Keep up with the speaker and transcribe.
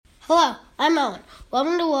Hello, I'm Owen.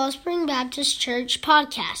 Welcome to Wellspring Baptist Church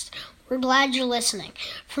podcast. We're glad you're listening.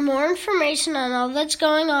 For more information on all that's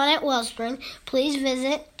going on at Wellspring, please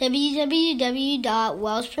visit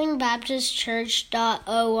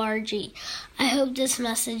www.wellspringbaptistchurch.org. I hope this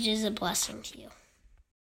message is a blessing to you.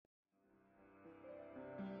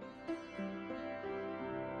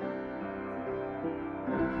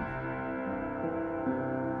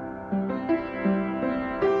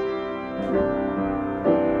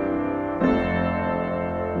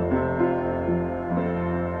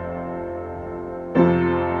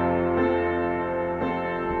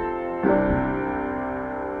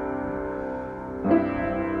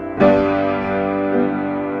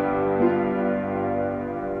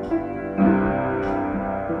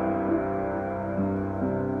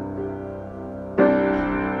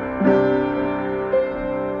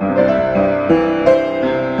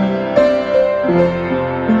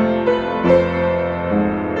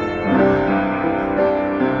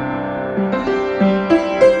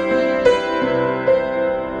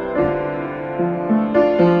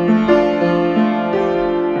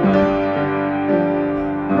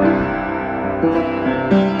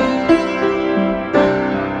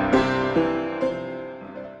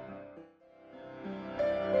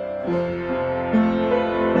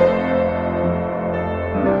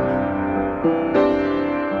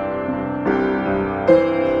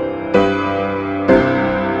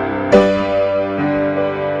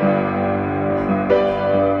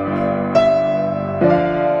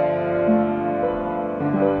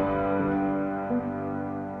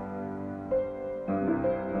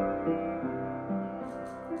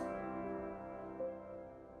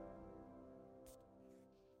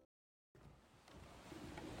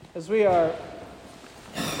 As we are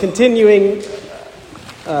continuing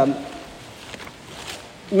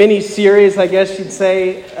mini-series, I guess you'd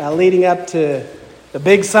say, leading up to the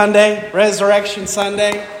big Sunday, Resurrection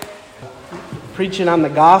Sunday, preaching on the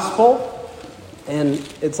gospel, and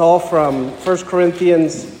it's all from 1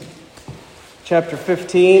 Corinthians chapter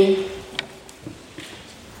 15.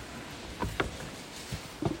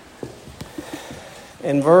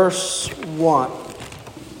 And verse 1.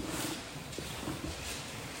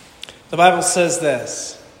 The Bible says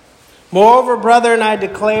this: "Moreover, brethren, I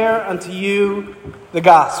declare unto you the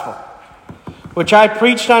gospel, which I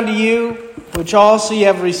preached unto you, which also ye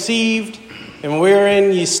have received, and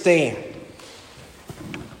wherein ye stand,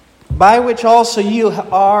 by which also ye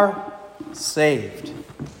are saved,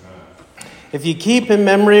 if ye keep in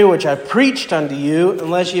memory which I preached unto you,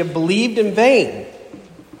 unless ye have believed in vain.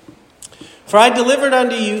 For I delivered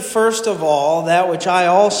unto you first of all that which I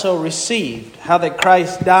also received, how that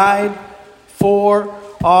Christ died for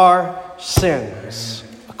our sins,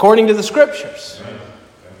 according to the Scriptures,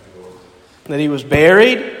 that he was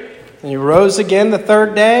buried, and he rose again the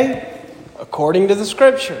third day, according to the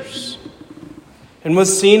Scriptures, and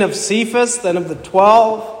was seen of Cephas, then of the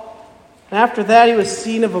 12, and after that he was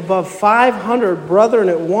seen of above 500 brethren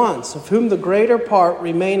at once, of whom the greater part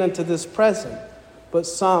remain unto this present, but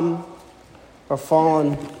some are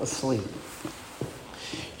fallen asleep."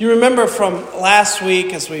 You remember from last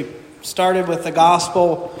week, as we started with the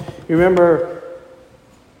gospel, you remember,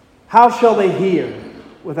 how shall they hear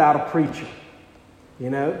without a preacher?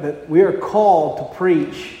 You know, that we are called to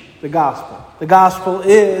preach the gospel. The gospel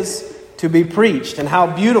is to be preached. And how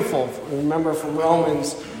beautiful, remember from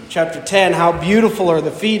Romans chapter 10, how beautiful are the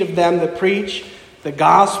feet of them that preach the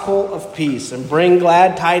gospel of peace and bring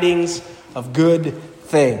glad tidings of good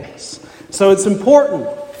things. So it's important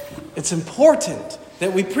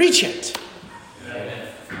that we preach it.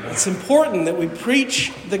 It's important that we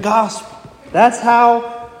preach the gospel. That's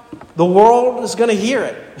how the world is going to hear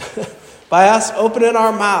it. By us opening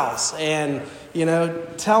our mouths and,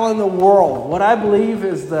 telling the world what I believe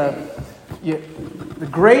is the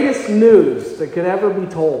greatest news that could ever be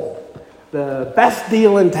told. The best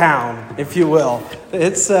deal in town, if you will.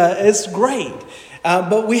 It's great.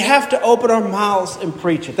 But we have to open our mouths and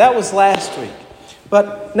preach it. That was last week.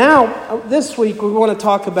 But now, this week, we want to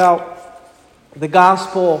talk about the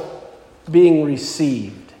gospel being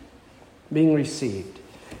received. Being received.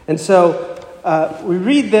 And so, we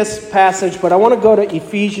read this passage, but I want to go to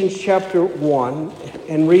Ephesians chapter 1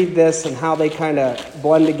 and read this and how they kind of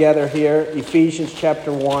blend together here. Ephesians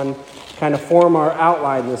chapter 1 kind of form our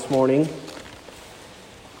outline this morning.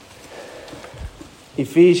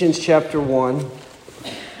 Ephesians chapter 1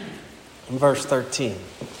 and verse 13.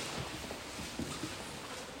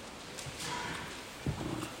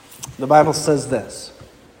 The Bible says this: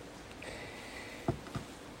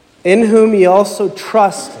 "In whom ye also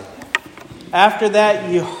trusted, after that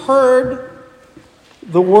ye heard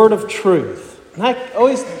the word of truth." And I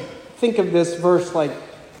always think of this verse like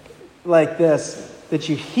this, that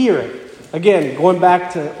you hear it. Again, going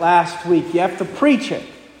back to last week, you have to preach it,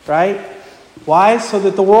 right? Why? So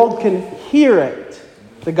that the world can hear it,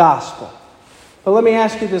 the gospel. But let me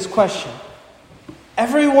ask you this question.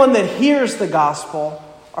 Everyone that hears the gospel,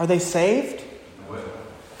 are they saved?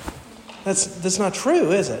 That's not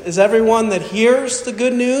true, is it? Is everyone that hears the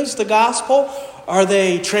good news, the gospel, are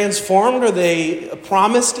they transformed? Are they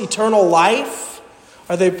promised eternal life?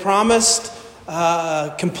 Are they promised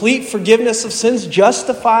complete forgiveness of sins,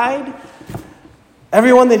 justified?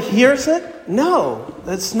 Everyone that hears it? No,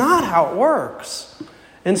 that's not how it works.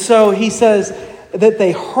 And so he says that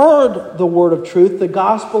they heard the word of truth, the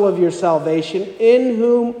gospel of your salvation, in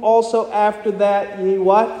whom also after that ye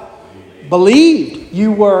what? Believed.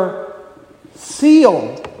 You were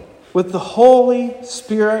sealed with the Holy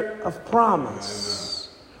Spirit of promise,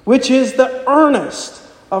 which is the earnest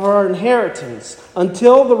of our inheritance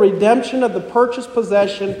until the redemption of the purchased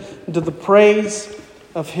possession to the praise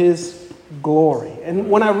of his glory. And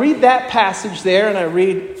when I read that passage there, and I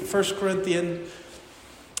read 1 Corinthians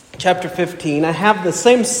chapter 15, I have the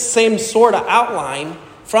same sort of outline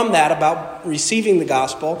from that about receiving the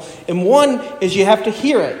gospel. And one is you have to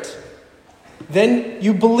hear it. Then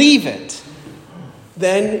you believe it.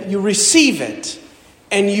 Then you receive it.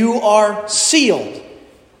 And you are sealed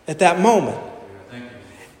at that moment.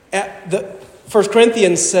 The 1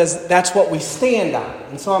 Corinthians says that's what we stand on.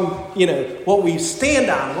 And so what we stand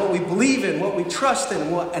on, what we believe in, what we trust in,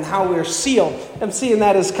 and how we're sealed. I'm seeing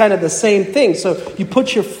that as kind of the same thing. So you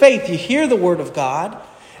put your faith, you hear the word of God,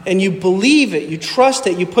 and you believe it, you trust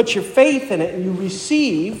it, you put your faith in it, and you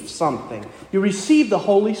receive something. You receive the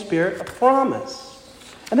Holy Spirit of promise.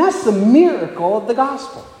 And that's the miracle of the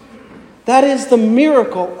gospel. That is the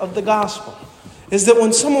miracle of the gospel. Is that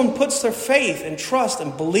when someone puts their faith and trust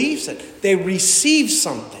and believes it, they receive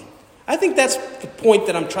something. I think that's the point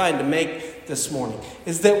that I'm trying to make this morning.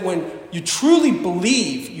 Is that when you truly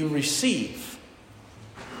believe, you receive.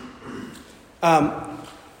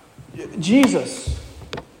 Jesus,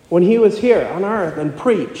 when he was here on earth and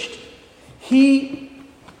preached,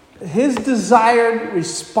 his desired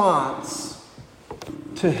response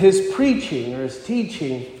to his preaching or his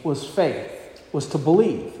teaching was faith, was to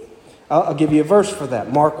believe. I'll give you a verse for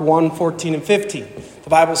that. Mark 1:14 and 15. The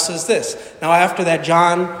Bible says this. Now after that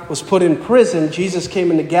John was put in prison, Jesus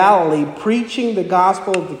came into Galilee preaching the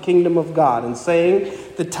gospel of the kingdom of God and saying,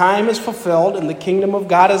 the time is fulfilled and the kingdom of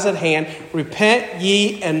God is at hand. Repent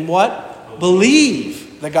ye and what?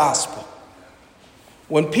 Believe the gospel.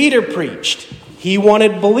 When Peter preached, he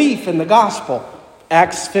wanted belief in the gospel.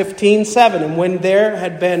 Acts 15:7. And when there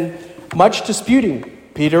had been much disputing,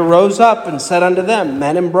 Peter rose up and said unto them,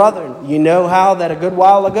 men and brethren, ye know how that a good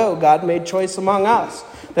while ago God made choice among us,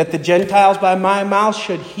 that the Gentiles by my mouth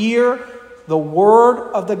should hear the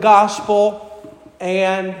word of the gospel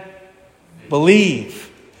and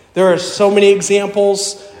believe. There are so many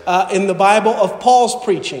examples in the Bible of Paul's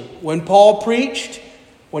preaching. When Paul preached,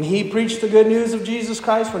 when he preached the good news of Jesus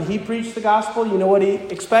Christ, when he preached the gospel, you know what he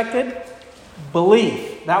expected?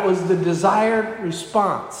 Belief. That was the desired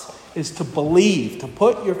response, is to believe, to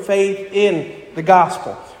put your faith in the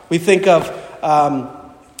gospel. We think of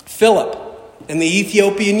Philip and the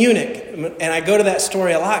Ethiopian eunuch. And I go to that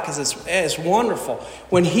story a lot because it's wonderful.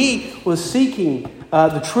 When he was seeking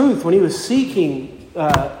the truth, when he was seeking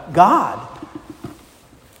God,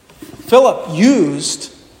 Philip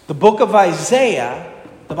used the book of Isaiah,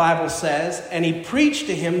 the Bible says, and he preached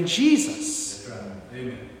to him Jesus. That's right.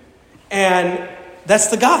 Amen. And that's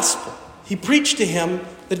the gospel. He preached to him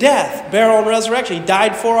the death, burial, and resurrection. He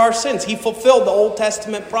died for our sins. He fulfilled the Old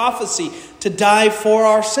Testament prophecy to die for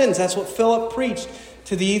our sins. That's what Philip preached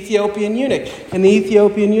to the Ethiopian eunuch. And the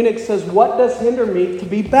Ethiopian eunuch says, what does hinder me to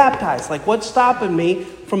be baptized? Like, what's stopping me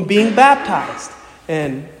from being baptized?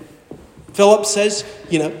 And Philip says,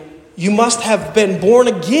 you must have been born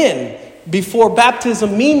again before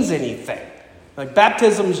baptism means anything. Like,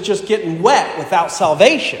 baptism is just getting wet without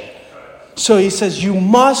salvation. So he says, you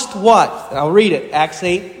must what? I'll read it. Acts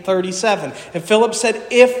 8:37. And Philip said,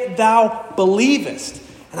 if thou believest.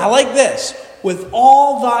 And I like this. With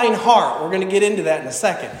all thine heart. We're going to get into that in a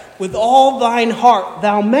second. With all thine heart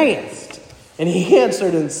thou mayest. And he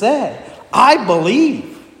answered and said, I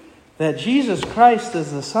believe that Jesus Christ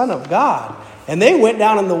is the Son of God. And they went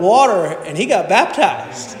down in the water and he got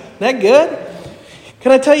baptized. Isn't that good?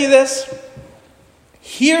 Can I tell you this?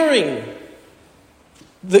 Hearing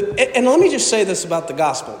and let me just say this about the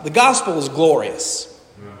gospel. The gospel is glorious.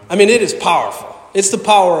 I mean, it is powerful. It's the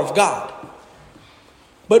power of God.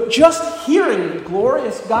 But just hearing the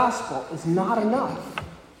glorious gospel is not enough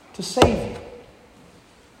to save you.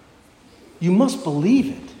 You must believe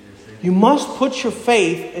it. You must put your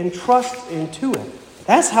faith and trust into it.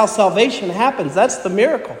 That's how salvation happens. That's the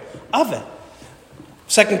miracle of it.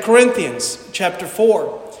 2 Corinthians chapter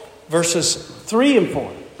 4, verses 3 and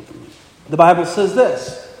 4. The Bible says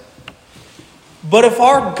this. But if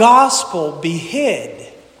our gospel be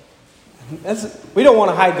hid, we don't want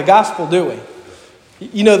to hide the gospel, do we?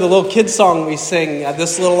 You know the little kid song we sing,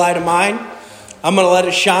 this little light of mine, I'm going to let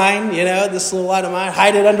it shine, this little light of mine,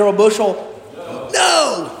 hide it under a bushel.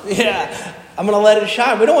 No! Yeah, I'm going to let it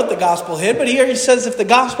shine. We don't want the gospel hid, but here he says if the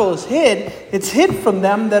gospel is hid, it's hid from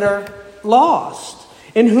them that are lost,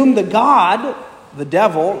 in whom the God, the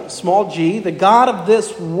devil, small g, the God of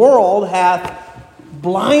this world hath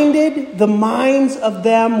blinded the minds of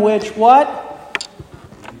them which what?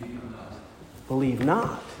 Believe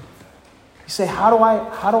not. You say, how do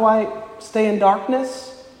I stay in darkness?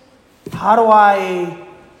 How do I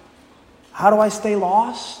stay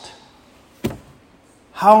lost?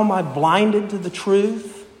 How am I blinded to the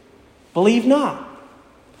truth? Believe not.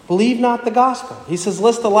 Believe not the gospel. He says,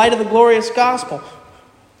 lest the light of the glorious gospel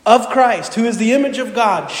of Christ, who is the image of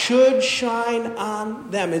God, should shine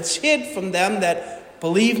on them. It's hid from them that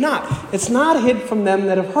believe not. It's not hid from them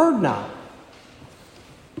that have heard not.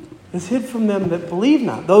 It's hid from them that believe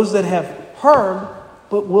not. Those that have heard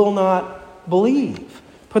but will not believe.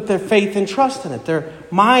 Put their faith and trust in it. Their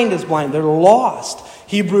mind is blind. They're lost.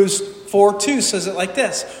 Hebrews 4:2 says it like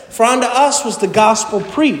this. For unto us was the gospel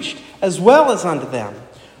preached, as well as unto them.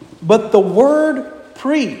 But the word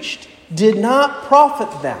preached did not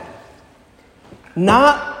profit them,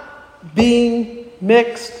 not being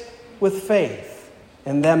mixed with faith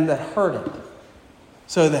in them that heard it.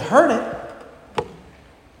 So they heard it,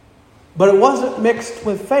 but it wasn't mixed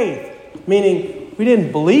with faith, meaning we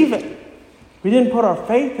didn't believe it. We didn't put our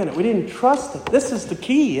faith in it. We didn't trust it. This is the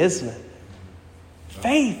key, isn't it?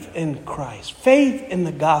 Faith in Christ. Faith in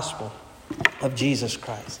the gospel of Jesus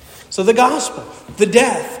Christ. So the gospel, the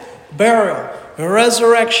death, burial, the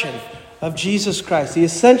resurrection of Jesus Christ, the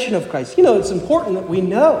ascension of Christ. It's important that we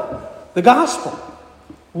know the gospel,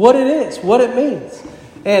 what it is, what it means.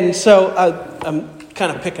 And so I'm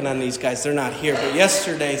kind of picking on these guys. They're not here. But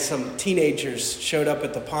yesterday, some teenagers showed up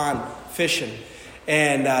at the pond fishing.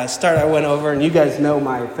 And I went over, and you guys know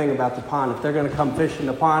my thing about the pond. If they're going to come fish in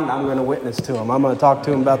the pond, I'm going to witness to them. I'm going to talk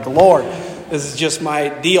to them about the Lord. This is just my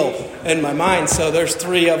deal in my mind. So there's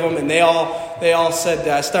 3 of them, and they all said,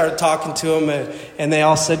 I started talking to them, and they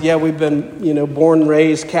all said, yeah, we've been, born and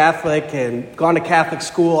raised Catholic and gone to Catholic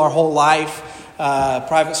school our whole life,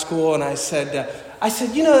 private school. And I said,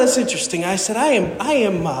 that's interesting. I said,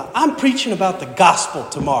 I'm preaching about the gospel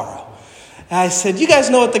tomorrow. And I said, you guys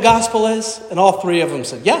know what the gospel is? And all 3 of them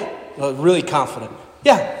said, yeah, really confident.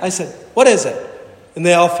 Yeah. I said, what is it? And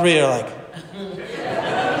they all 3 are like,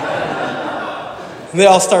 and they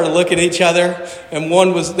all started looking at each other. And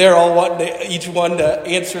one was there, all wanting each one to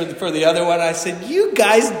answer for the other one. I said, you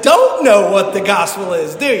guys don't know what the gospel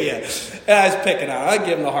is, do you? And I was picking on them. I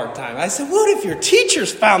give them a hard time. I said, what if your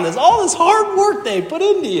teachers found this, all this hard work they put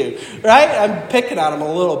into you, right? I'm picking on them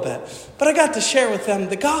a little bit. But I got to share with them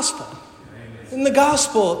the gospel. And the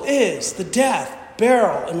gospel is the death,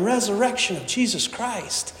 burial, and resurrection of Jesus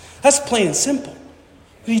Christ. That's plain and simple.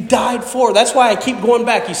 He died for. That's why I keep going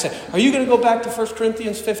back. You say, are you going to go back to 1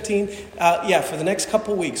 Corinthians 15? Yeah, for the next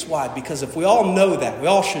couple of weeks. Why? Because if we all know that, we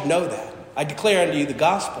all should know that. I declare unto you the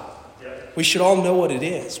gospel. We should all know what it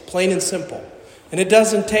is, plain and simple. And it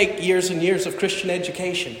doesn't take years and years of Christian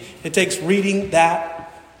education. It takes reading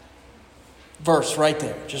that verse right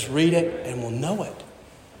there. Just read it and we'll know it.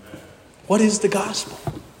 What is the gospel?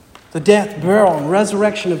 The death, burial, and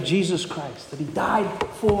resurrection of Jesus Christ. That he died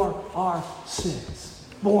for our sins.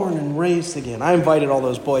 Born and raised again. I invited all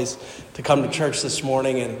those boys to come to church this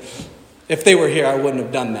morning. And if they were here, I wouldn't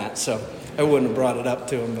have done that. So I wouldn't have brought it up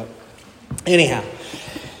to them. But anyhow.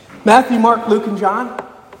 Matthew, Mark, Luke, and John.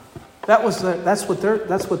 That's what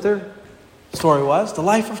their story was. The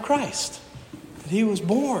life of Christ. That he was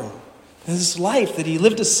born. His life. That he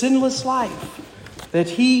lived a sinless life. That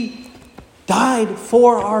he died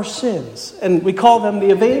for our sins. And we call them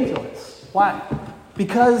the evangelists. Why?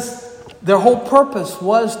 Because their whole purpose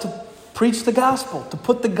was to preach the gospel, to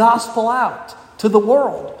put the gospel out to the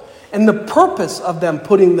world. And the purpose of them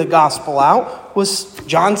putting the gospel out was,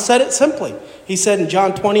 John said it simply. He said in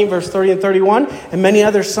John 20, verse 30 and 31, and many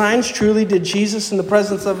other signs truly did Jesus in the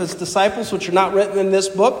presence of his disciples, which are not written in this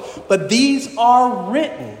book, but these are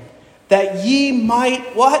written that ye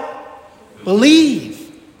might what?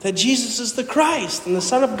 Believe that Jesus is the Christ and the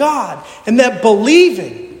Son of God, and that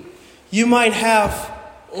believing you might have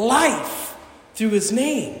life through his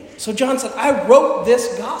name. So John said, I wrote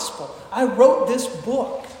this gospel. I wrote this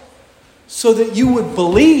book so that you would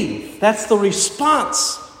believe. That's the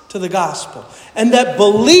response to the gospel. And that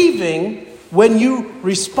believing, when you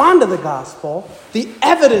respond to the gospel, the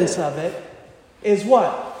evidence of it is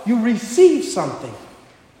what? You receive something.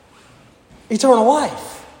 Eternal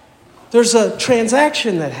life. There's a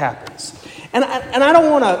transaction that happens. And I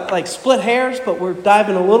don't want to split hairs, but we're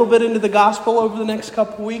diving a little bit into the gospel over the next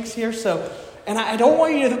couple weeks here. And I don't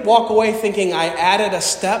want you to walk away thinking I added a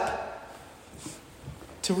step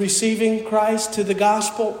to receiving Christ, to the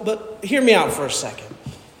gospel. But hear me out for a second.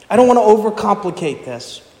 I don't want to overcomplicate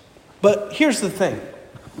this. But here's the thing.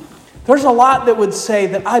 There's a lot that would say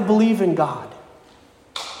that I believe in God.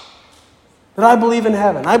 That I believe in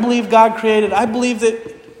heaven. I believe God created. I believe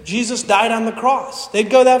that Jesus died on the cross.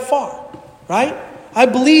 They'd go that far. Right? I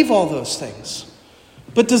believe all those things.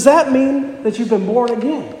 But does that mean that you've been born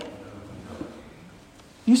again?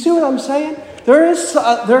 You see what I'm saying? There is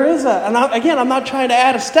and again, I'm not trying to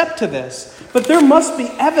add a step to this, but there must be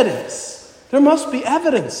evidence. There must be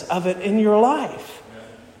evidence of it in your life.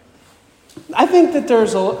 I think that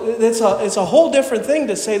it's a whole different thing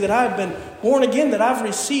to say that I've been born again, that I've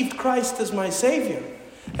received Christ as my Savior,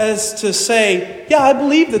 as to say, yeah, I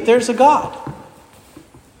believe that there's a God.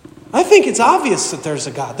 I think it's obvious that there's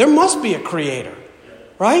a God. There must be a creator,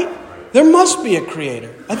 right? There must be a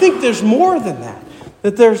creator. I think there's more than that.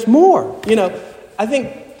 That there's more. I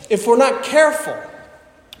think if we're not careful,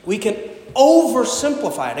 we can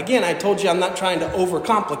oversimplify it. Again, I told you I'm not trying to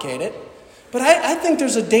overcomplicate it. But I think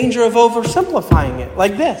there's a danger of oversimplifying it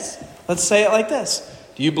like this. Let's say it like this.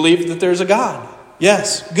 Do you believe that there's a God?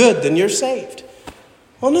 Yes. Good. Then you're saved.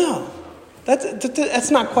 Well, no. That's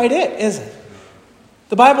not quite it, is it?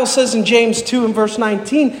 The Bible says in James 2 and verse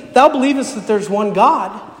 19, thou believest that there's one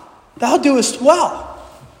God, thou doest well.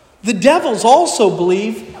 The devils also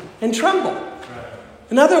believe and tremble.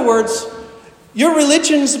 In other words, your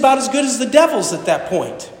religion is about as good as the devil's at that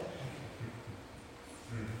point.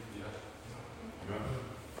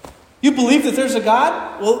 You believe that there's a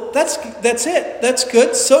God? Well, that's it. That's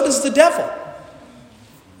good. So does the devil.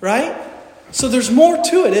 Right? So there's more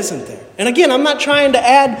to it, isn't there? And again, I'm not trying to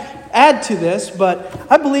add to this, but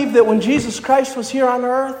I believe that when Jesus Christ was here on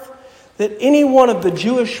earth, that any one of the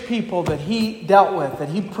Jewish people that he dealt with, that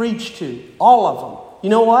he preached to, all of them, you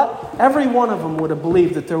know what? Every one of them would have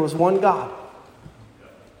believed that there was one God.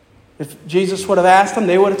 If Jesus would have asked them,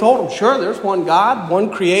 they would have told him, sure, there's one God,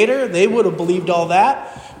 one creator. They would have believed all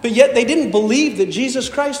that. But yet they didn't believe that Jesus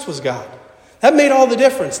Christ was God. That made all the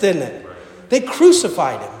difference, didn't it? They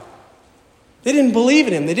crucified him. They didn't believe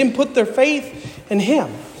in him. They didn't put their faith in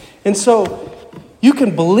him. And so you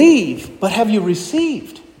can believe, but have you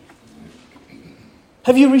received?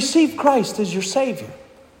 Have you received Christ as your Savior?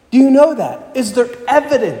 Do you know that? Is there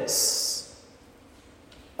evidence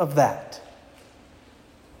of that?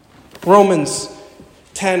 Romans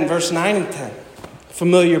 10, verse 9 and 10,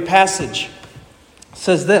 familiar passage,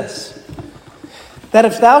 says this, that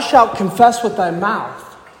if thou shalt confess with thy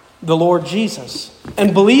mouth the Lord Jesus,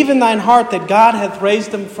 and believe in thine heart that God hath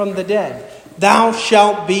raised him from the dead, thou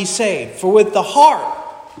shalt be saved. For with the heart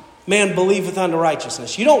man believeth unto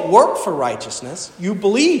righteousness. You don't work for righteousness. You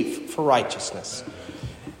believe for righteousness.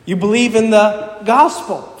 You believe in the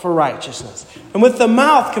gospel for righteousness. And with the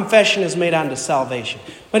mouth, confession is made unto salvation.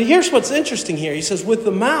 But here's what's interesting here. He says, with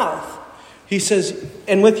the mouth, he says,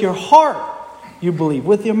 and with your heart you believe.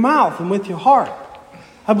 With your mouth and with your heart.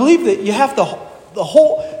 I believe that you have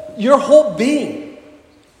your whole being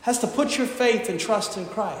has to put your faith and trust in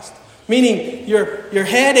Christ. Meaning your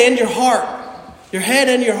head and your heart. Your head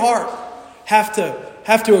and your heart have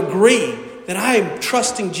to agree that I am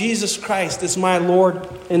trusting Jesus Christ as my Lord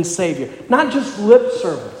and Savior. Not just lip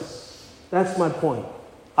service. That's my point.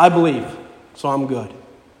 I believe, so I'm good.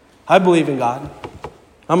 I believe in God.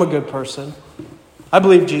 I'm a good person. I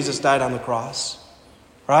believe Jesus died on the cross.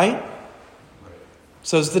 Right?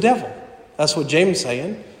 So's the devil. That's what James is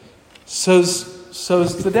saying.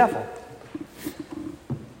 So's the devil.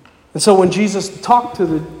 And so when Jesus talked to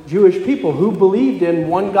the Jewish people who believed in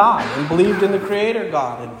one God and believed in the Creator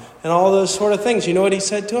God and all those sort of things, you know what he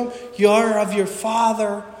said to them? You are of your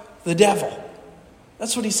father, the devil.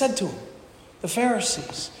 That's what he said to them, the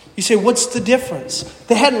Pharisees. You say, what's the difference?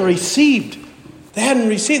 They hadn't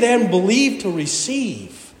believed to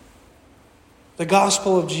receive the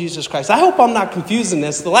gospel of Jesus Christ. I hope I'm not confusing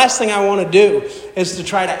this. The last thing I want to do is to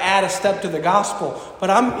try to add a step to the gospel. But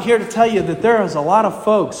I'm here to tell you that there is a lot of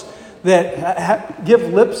folks that give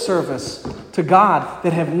lip service to God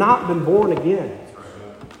that have not been born again.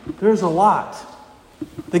 There's a lot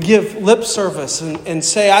that give lip service and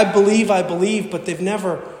say, I believe, but they've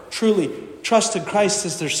never truly trusted Christ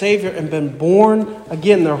as their Savior and been born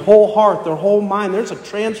again, their whole heart, their whole mind, there's a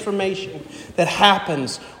transformation that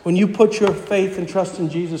happens when you put your faith and trust in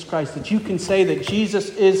Jesus Christ, that you can say that Jesus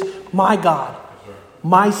is my God,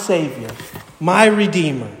 my Savior, my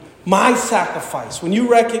Redeemer, my sacrifice. When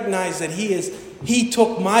you recognize that He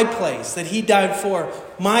took my place, that He died for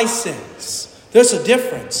my sins, there's a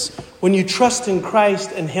difference when you trust in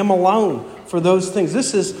Christ and Him alone for those things.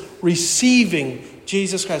 This is receiving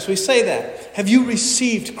Jesus Christ. We say that. Have you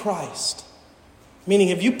received Christ? Meaning,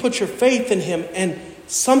 have you put your faith in Him and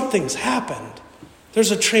something's happened?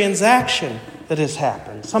 There's a transaction that has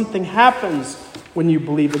happened. Something happens when you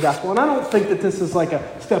believe the gospel. And I don't think that this is like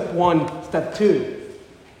a step 1, step 2.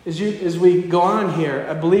 As we go on here,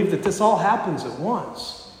 I believe that this all happens at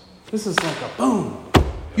once. This is like a boom.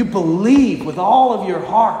 You believe with all of your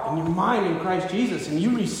heart and your mind in Christ Jesus, and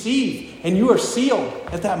you receive, and you are sealed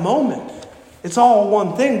at that moment. It's all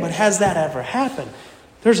one thing, but has that ever happened?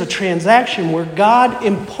 There's a transaction where God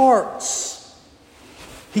imparts.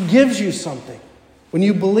 He gives you something. When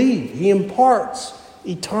you believe, He imparts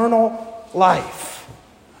eternal life.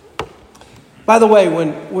 By the way,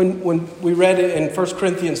 when we read it in 1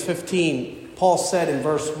 Corinthians 15, Paul said in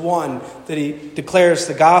verse 1 that he declares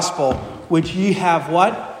the gospel, which ye have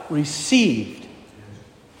what? Received.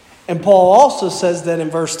 And Paul also says that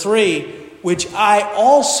in verse 3, which I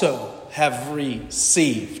also have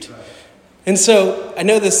received. And so, I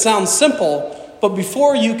know this sounds simple, but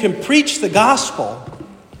before you can preach the gospel,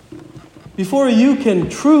 before you can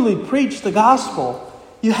truly preach the gospel,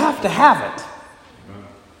 you have to have it.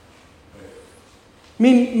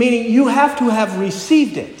 Meaning you have to have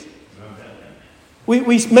received it.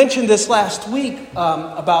 We mentioned this last week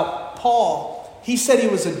about Paul. He said he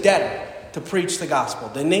was a debtor to preach the gospel,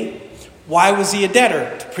 didn't he? Why was he a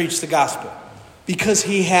debtor to preach the gospel? Because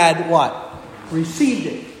he had what? Received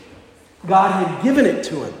it. God had given it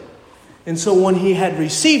to him. And so when he had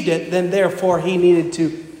received it, then therefore he needed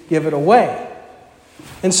to give it away.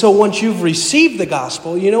 And so once you've received the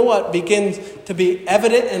gospel, you know what begins to be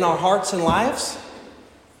evident in our hearts and lives?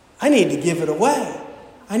 I need to give it away.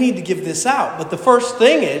 I need to give this out. But the first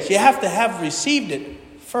thing is you have to have received it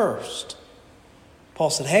first. Paul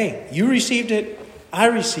said, hey, you received it. I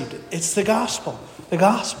received it. It's the gospel. The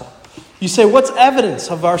gospel. You say, what's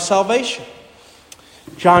evidence of our salvation?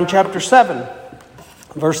 John chapter 7,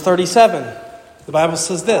 verse 37. The Bible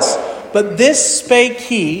says this. But this spake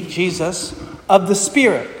he, Jesus, of the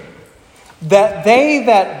Spirit, that they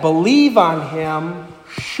that believe on him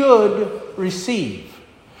should receive.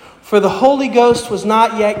 For the Holy Ghost was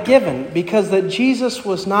not yet given, because that Jesus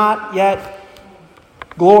was not yet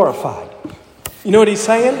glorified. You know what he's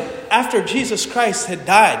saying? After Jesus Christ had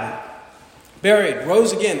died, buried,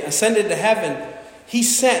 rose again, ascended to heaven, he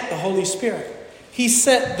sent the Holy Spirit. He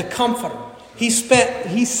sent the Comforter. He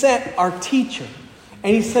sent our teacher.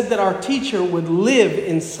 And he said that our teacher would live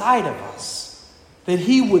inside of us. That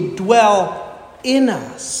he would dwell in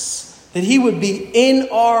us. That he would be in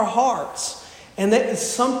our hearts. And that is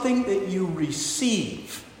something that you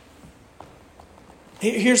receive.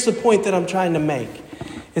 Here's the point that I'm trying to make.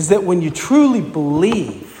 Is that when you truly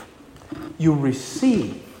believe, you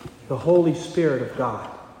receive the Holy Spirit of God.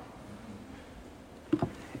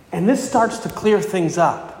 And this starts to clear things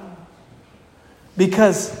up.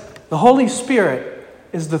 Because the Holy Spirit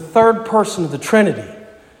is the third person of the Trinity.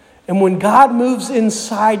 And when God moves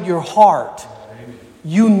inside your heart,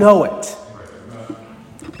 you know it.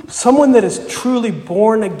 Someone that is truly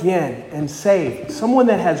born again and saved. Someone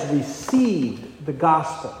that has received the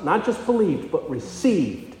gospel. Not just believed, but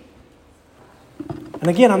received. And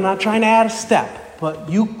again, I'm not trying to add a step, but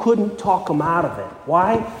you couldn't talk them out of it.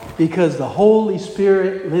 Why? Because the Holy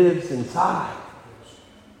Spirit lives inside.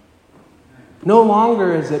 No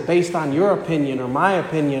longer is it based on your opinion or my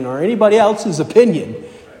opinion or anybody else's opinion.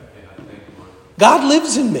 God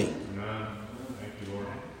lives in me.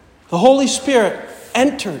 The Holy Spirit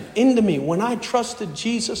entered into me when I trusted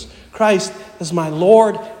Jesus Christ as my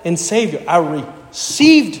Lord and Savior. I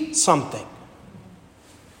received something.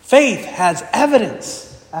 Faith has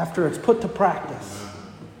evidence after it's put to practice.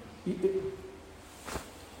 You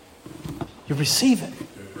receive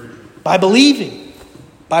it by believing.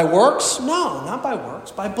 By works? No, not by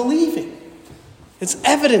works. By believing. It's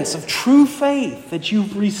evidence of true faith that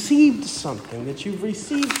you've received something, that you've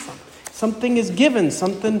received something. Something is given,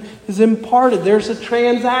 something is imparted. There's a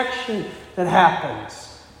transaction that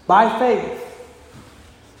happens by faith.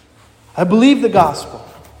 I believe the gospel.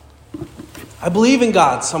 I believe in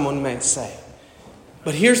God, someone may say.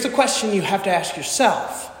 But here's the question you have to ask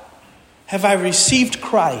yourself. Have I received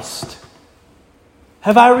Christ?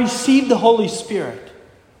 Have I received the Holy Spirit?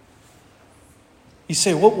 You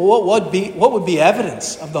say, what would be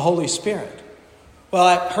evidence of the Holy Spirit? Well,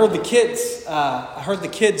 I heard the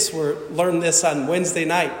kids learned this on Wednesday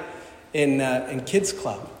night in Kids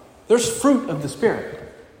Club. There's fruit of the Spirit.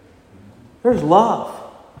 There's love,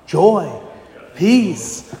 joy,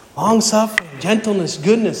 peace, long-suffering, gentleness,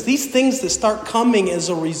 goodness. These things that start coming as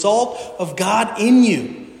a result of God in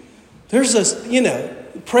you. There's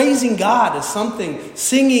praising God is something,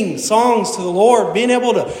 singing songs to the Lord, being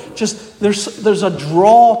able to there's a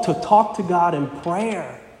draw to talk to God in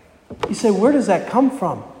prayer. You say, where does that come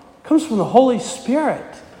from? It comes from the Holy Spirit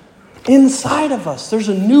inside of us. There's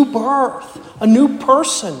a new birth, a new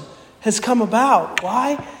person has come about.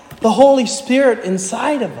 Why? The Holy Spirit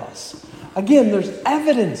inside of us. Again, there's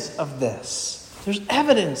evidence of this. There's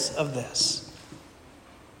evidence of this.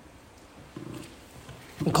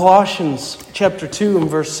 In Colossians chapter 2 and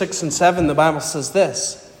verse 6 and 7, the Bible says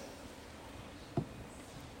this.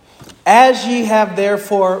 As ye have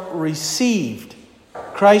therefore received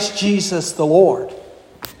Christ Jesus the Lord,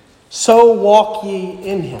 so walk ye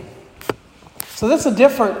in him. So that's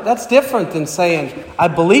different than saying, I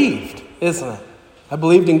believed, isn't it? I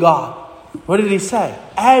believed in God. What did he say?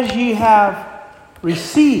 As ye have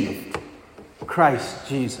received Christ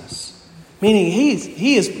Jesus. Meaning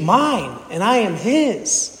he is mine and I am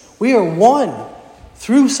his. We are one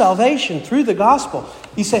through salvation, through the gospel.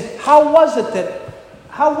 You say, how was it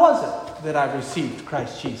that I received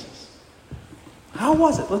Christ Jesus? How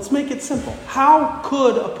was it? Let's make it simple. How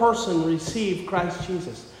could a person receive Christ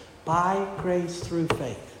Jesus? By grace through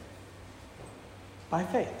faith. By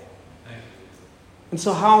faith. And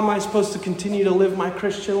so how am I supposed to continue to live my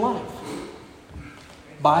Christian life?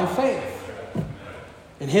 By faith.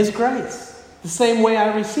 In his grace. The same way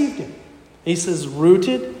I received him. He says,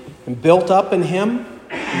 rooted and built up in him,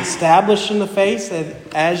 and established in the faith,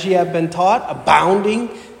 as ye have been taught,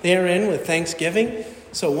 abounding therein with thanksgiving.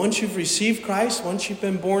 So once you've received Christ, once you've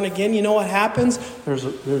been born again, you know what happens? There's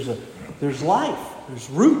life. There's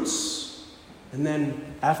roots. And then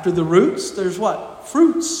after the roots, there's what?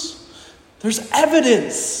 Fruits. There's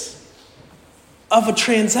evidence of a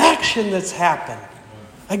transaction that's happened.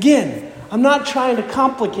 Again, I'm not trying to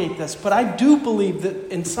complicate this, but I do believe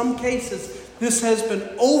that in some cases, this has been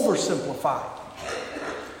oversimplified.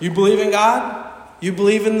 You believe in God? You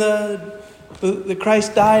believe in the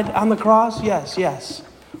Christ died on the cross? Yes.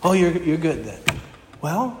 Oh, you're good then.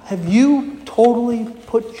 Well, have you totally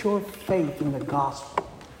put your faith in the gospel?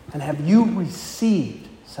 And have you received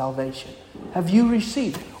salvation? Have you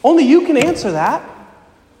received? Only you can answer that.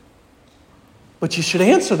 But you should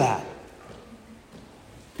answer that.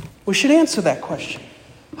 We should answer that question.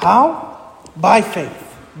 How? By faith.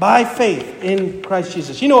 By faith in Christ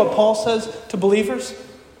Jesus. You know what Paul says to believers?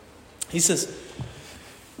 He says,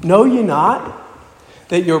 know ye not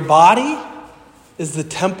that your body is the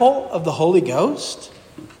temple of the Holy Ghost,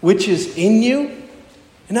 which is in you?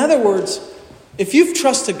 In other words, if you've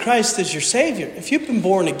trusted Christ as your Savior, if you've been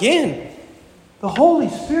born again, the Holy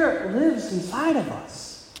Spirit lives inside of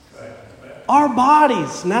us. Our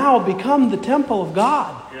bodies now become the temple of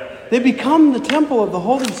God. They become the temple of the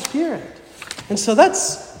Holy Spirit. And so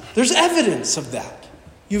there's evidence of that.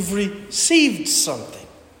 You've received something.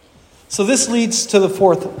 So this leads to the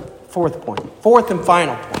fourth point. Fourth and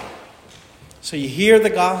final point. So you hear the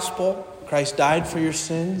gospel. Christ died for your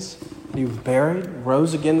sins. He was buried,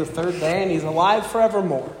 rose again the third day, and he's alive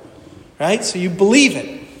forevermore. Right? So you believe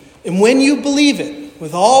it. And when you believe it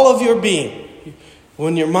with all of your being,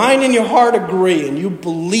 when your mind and your heart agree and you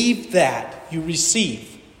believe that, you receive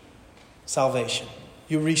salvation.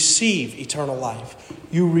 You receive eternal life.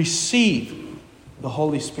 You receive the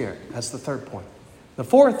Holy Spirit. That's the third point. The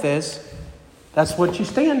fourth is, that's what you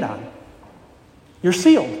stand on. You're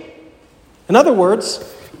sealed. In other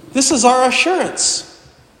words, this is our assurance.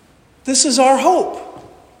 This is our hope.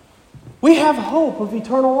 We have hope of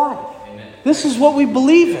eternal life. Amen. This is what we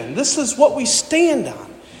believe in. This is what we stand on.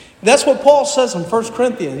 That's what Paul says in 1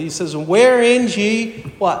 Corinthians. He says, wherein ye,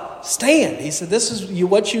 what? Stand. He said, this is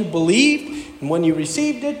what you believed, and when you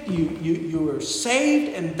received it, you were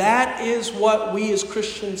saved, and that is what we as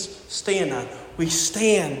Christians stand on. We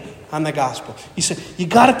stand on the gospel. He said, you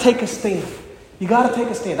got to take a stand. You got to take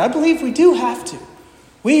a stand. I believe we do have to.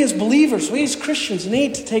 We as believers, we as Christians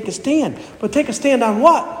need to take a stand. But take a stand on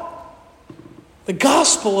what? The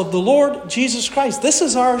gospel of the Lord Jesus Christ. This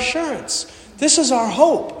is our assurance. This is our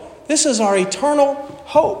hope. This is our eternal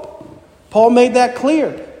hope. Paul made that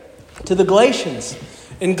clear to the Galatians.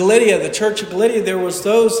 In Galatia, the church of Galatia, there was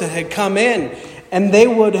those that had come in and they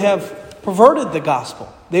would have perverted the gospel.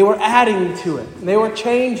 They were adding to it. They were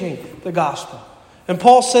changing the gospel. And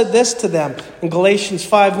Paul said this to them in Galatians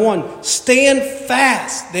 5:1, "Stand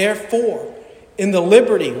fast, therefore, in the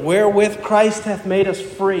liberty wherewith Christ hath made us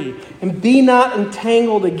free, and be not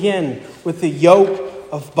entangled again with the yoke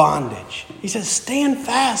of bondage." He says, stand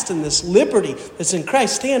fast in this liberty that's in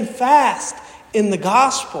Christ. Stand fast in the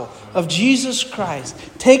gospel of Jesus Christ.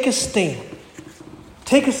 Take a stand.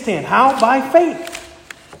 Take a stand. How? By faith.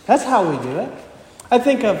 That's how we do it. I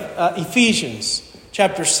think of Ephesians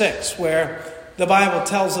chapter 6, where the Bible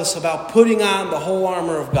tells us about putting on the whole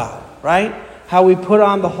armor of God, right? How we put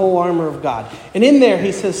on the whole armor of God. And in there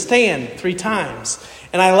he says stand 3 times.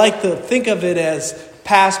 And I like to think of it as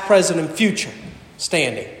past, present, and future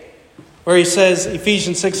standing. Where he says,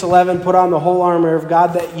 Ephesians 6:11, put on the whole armor of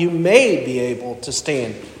God that you may be able to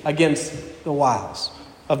stand against the wiles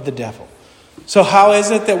of the devil. So how is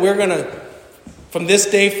it that we're going to, from this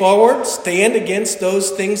day forward, stand against those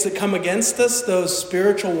things that come against us, those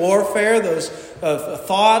spiritual warfare, those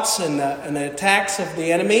thoughts and the attacks of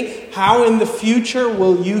the enemy? How in the future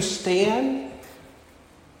will you stand?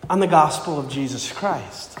 On the gospel of Jesus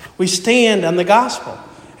Christ. We stand on the gospel.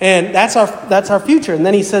 And that's our future. And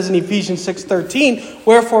then he says in Ephesians 6:13,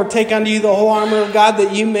 wherefore take unto you the whole armor of God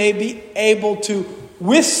that you may be able to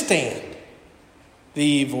withstand the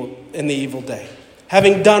evil day.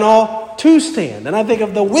 Having done all to stand. And I think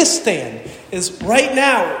of the withstand is right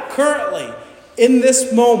now, currently, in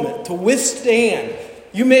this moment, to withstand.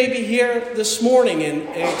 You may be here this morning and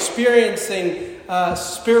experiencing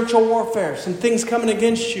spiritual warfare, some things coming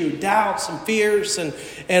against you, doubts and fears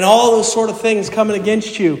and all those sort of things coming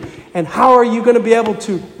against you. And how are you going to be able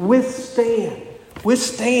to withstand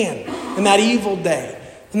in that evil day?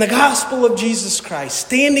 In the gospel of Jesus Christ,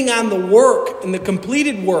 standing on the work and the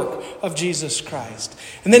completed work of Jesus Christ.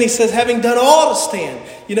 And then he says, having done all to stand,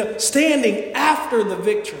 standing after the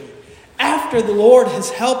victory, after the Lord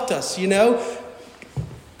has helped us,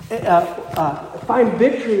 find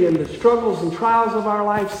victory in the struggles and trials of our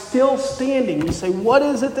life, still standing. You say, what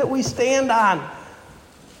is it that we stand on?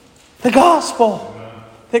 The gospel.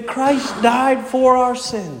 That Christ died for our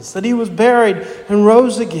sins. That he was buried and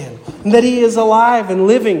rose again. And that he is alive and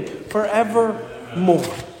living forevermore.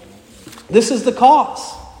 This is the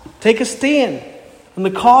cause. Take a stand on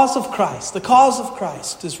the cause of Christ. The cause of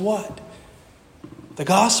Christ is what? The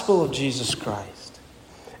gospel of Jesus Christ.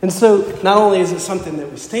 And so not only is it something that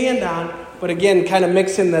we stand on, but again, kind of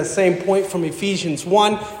mixing the same point from Ephesians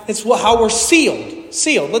 1, it's how we're sealed.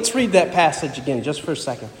 Sealed. Let's read that passage again just for a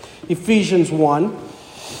second. Ephesians 1,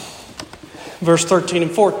 verse 13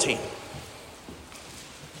 and 14.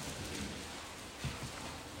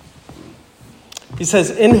 He says,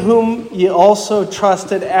 in whom ye also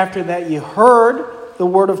trusted after that ye heard the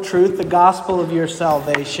word of truth, the gospel of your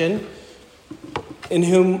salvation, in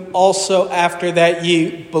whom also after that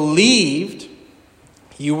ye believed,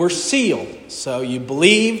 you were sealed. So you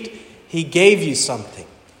believed, he gave you something.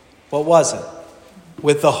 What was it?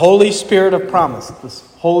 With the Holy Spirit of promise, this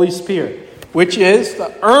Holy Spirit, which is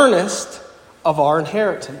the earnest of our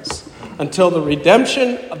inheritance, until the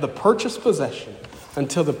redemption of the purchased possession,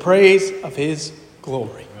 until the praise of his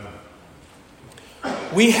glory.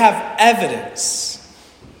 We have evidence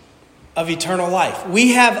of eternal life.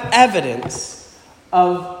 We have evidence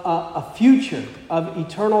of a future of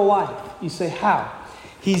eternal life. You say, how?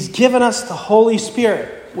 He's given us the Holy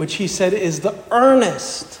Spirit, which he said is the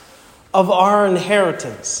earnest of our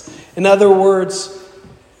inheritance. In other words,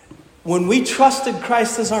 when we trusted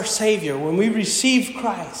Christ as our Savior, when we received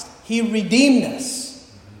Christ, he redeemed us.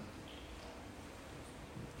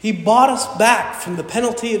 He bought us back from the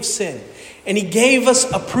penalty of sin, and he gave us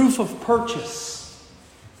a proof of purchase.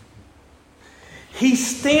 He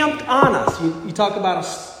stamped on us. You talk about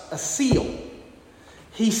a seal.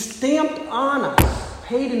 He stamped on us,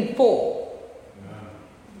 paid in full.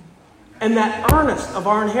 And that earnest of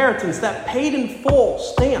our inheritance, that paid in full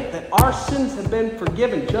stamp that our sins have been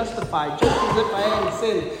forgiven, justified, just as if I hadn't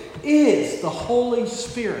sinned, is the Holy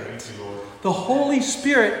Spirit. The Holy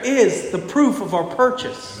Spirit is the proof of our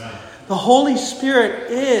purchase. The Holy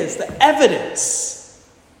Spirit is the evidence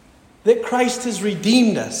that Christ has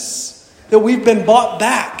redeemed us. That we've been bought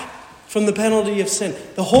back from the penalty of sin.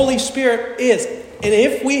 The Holy Spirit is. And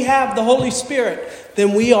if we have the Holy Spirit,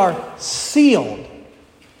 then we are sealed.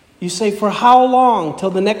 You say, for how long?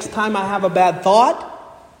 Till the next time I have a bad thought?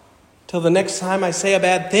 Till the next time I say a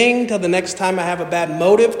bad thing? Till the next time I have a bad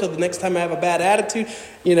motive? Till the next time I have a bad attitude?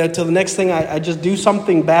 Till the next thing I just do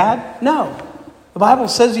something bad? No. The Bible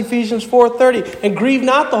says, Ephesians 4:30, and grieve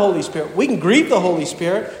not the Holy Spirit. We can grieve the Holy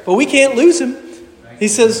Spirit, but we can't lose him. He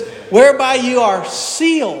says, whereby you are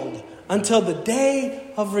sealed until the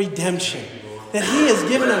day of redemption. That he has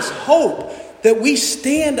given us hope that we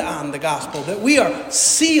stand on the gospel, that we are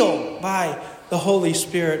sealed by the Holy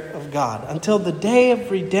Spirit of God until the day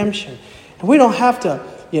of redemption. And we don't have to,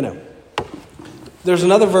 there's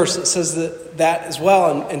another verse that says that as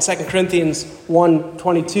well in 2 Corinthians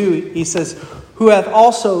 1:22. He says, who hath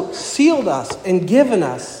also sealed us and given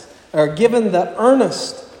the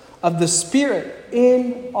earnest of the Spirit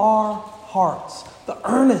in our hearts. The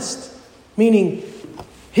earnest, meaning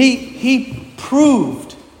he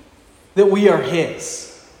proved that we are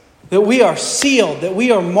his, that we are sealed, that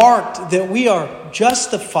we are marked, that we are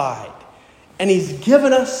justified. And he's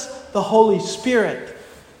given us the Holy Spirit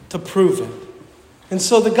to prove it. And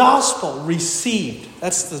so the gospel received.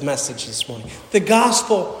 That's the message this morning. The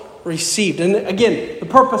gospel received. And again, the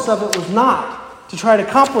purpose of it was not to try to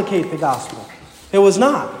complicate the gospel. It was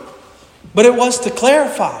not. But it was to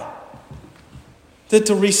clarify that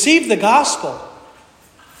to receive the gospel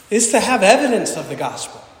is to have evidence of the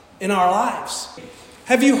gospel in our lives.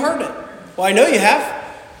 Have you heard it? Well, I know you have,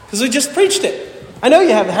 because we just preached it. I know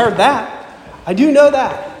you have heard that. I do know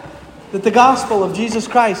that the gospel of Jesus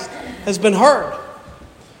Christ has been heard.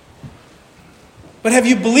 But have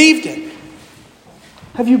you believed it?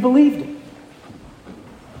 Have you believed it?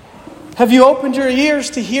 Have you opened your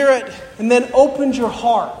ears to hear it and then opened your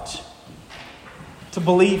heart to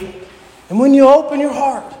believe it? And when you open your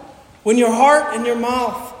heart, when your heart and your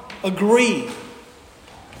mouth agree,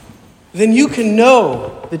 then you can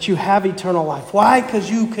know that you have eternal life. Why?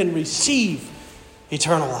 Because you can receive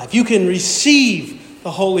eternal life. You can receive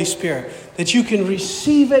the Holy Spirit. That you can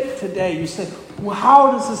receive it today. You say, well,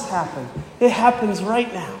 how does this happen? It happens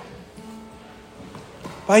right now.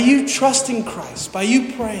 By you trusting Christ, by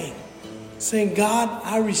you praying, saying, God,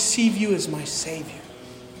 I receive you as my Savior.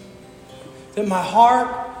 That my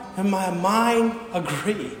heart and my mind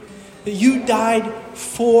agree that you died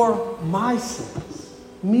for my sins,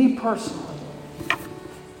 me personally.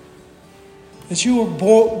 That you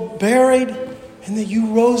were buried and that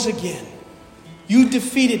you rose again. You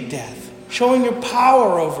defeated death, showing your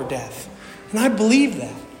power over death. And I believe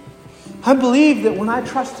that. I believe that when I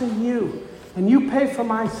trust in you and you pay for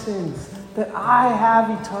my sins, that I have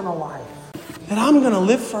eternal life. That I'm going to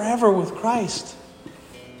live forever with Christ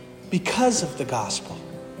because of the gospel.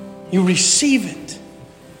 You receive it.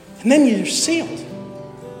 And then you're sealed.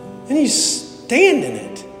 And you stand in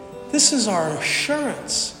it. This is our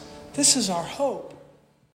assurance. This is our hope.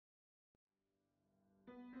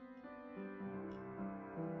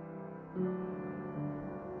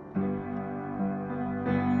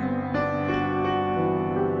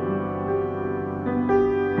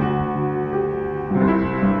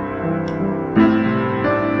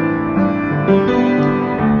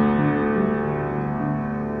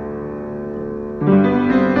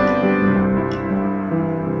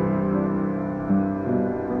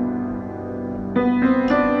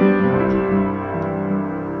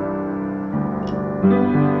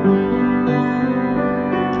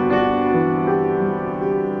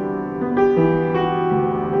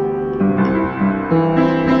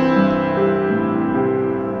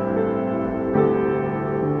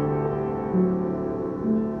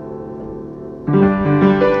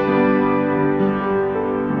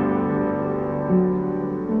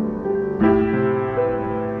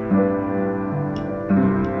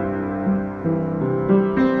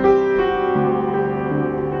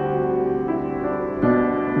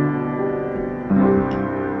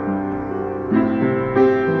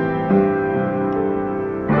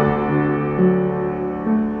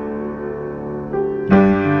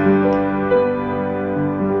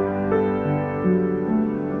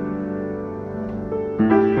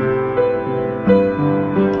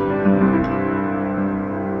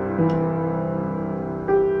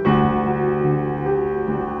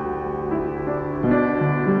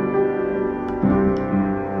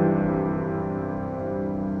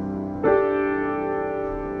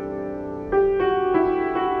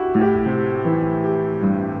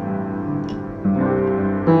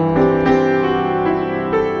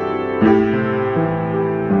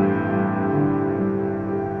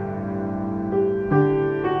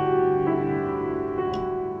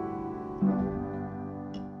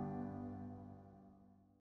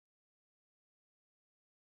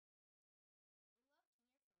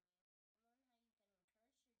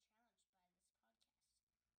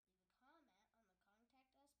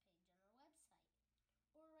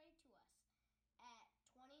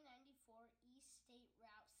 State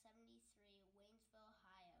Route 73, Waynesville,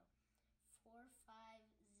 Ohio,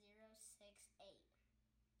 45068.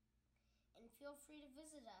 And feel free to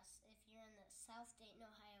visit us if you're in the South Dayton,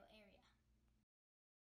 Ohio